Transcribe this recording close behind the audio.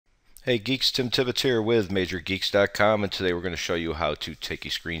Hey Geeks, Tim Tibbetts here with MajorGeeks.com, and today we're going to show you how to take a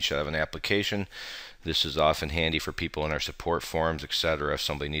screenshot of an application. This is often handy for people in our support forums, etc. if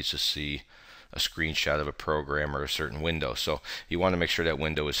somebody needs to see a screenshot of a program or a certain window. So you want to make sure that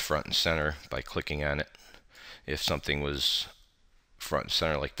window is front and center by clicking on it. If something was front and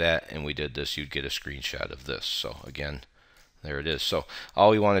center like that and we did this, you'd get a screenshot of this. So again, there it is. So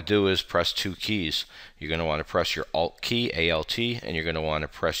all we want to do is press two keys. You're going to want to press your Alt key, ALT, and you're going to want to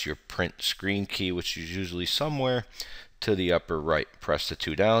press your print screen key, which is usually somewhere to the upper right. Press the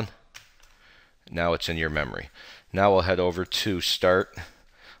two down. Now it's in your memory. Now we'll head over to Start,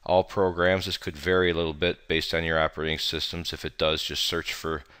 All Programs. This could vary a little bit based on your operating systems. If it does, just search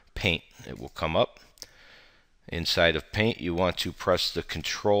for Paint. It will come up. Inside of Paint, you want to press the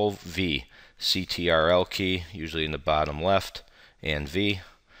Control V. CTRL key, usually in the bottom left, and V,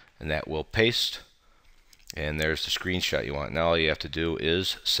 and that will paste. And there's the screenshot you want. Now all you have to do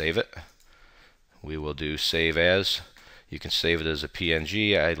is save it. We will do Save As. You can save it as a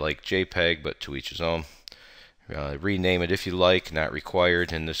PNG. I like JPEG, but to each his own. Rename it if you like, not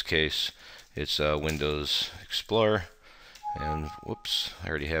required. In this case, it's Windows Explorer. And whoops, I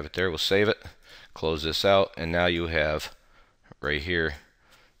already have it there. We'll save it. Close this out, and now you have right here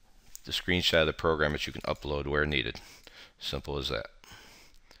the screenshot of the program that you can upload where needed. Simple as that.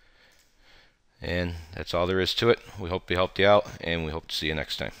 And that's all there is to it. We hope we helped you out, and we hope to see you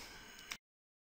next time.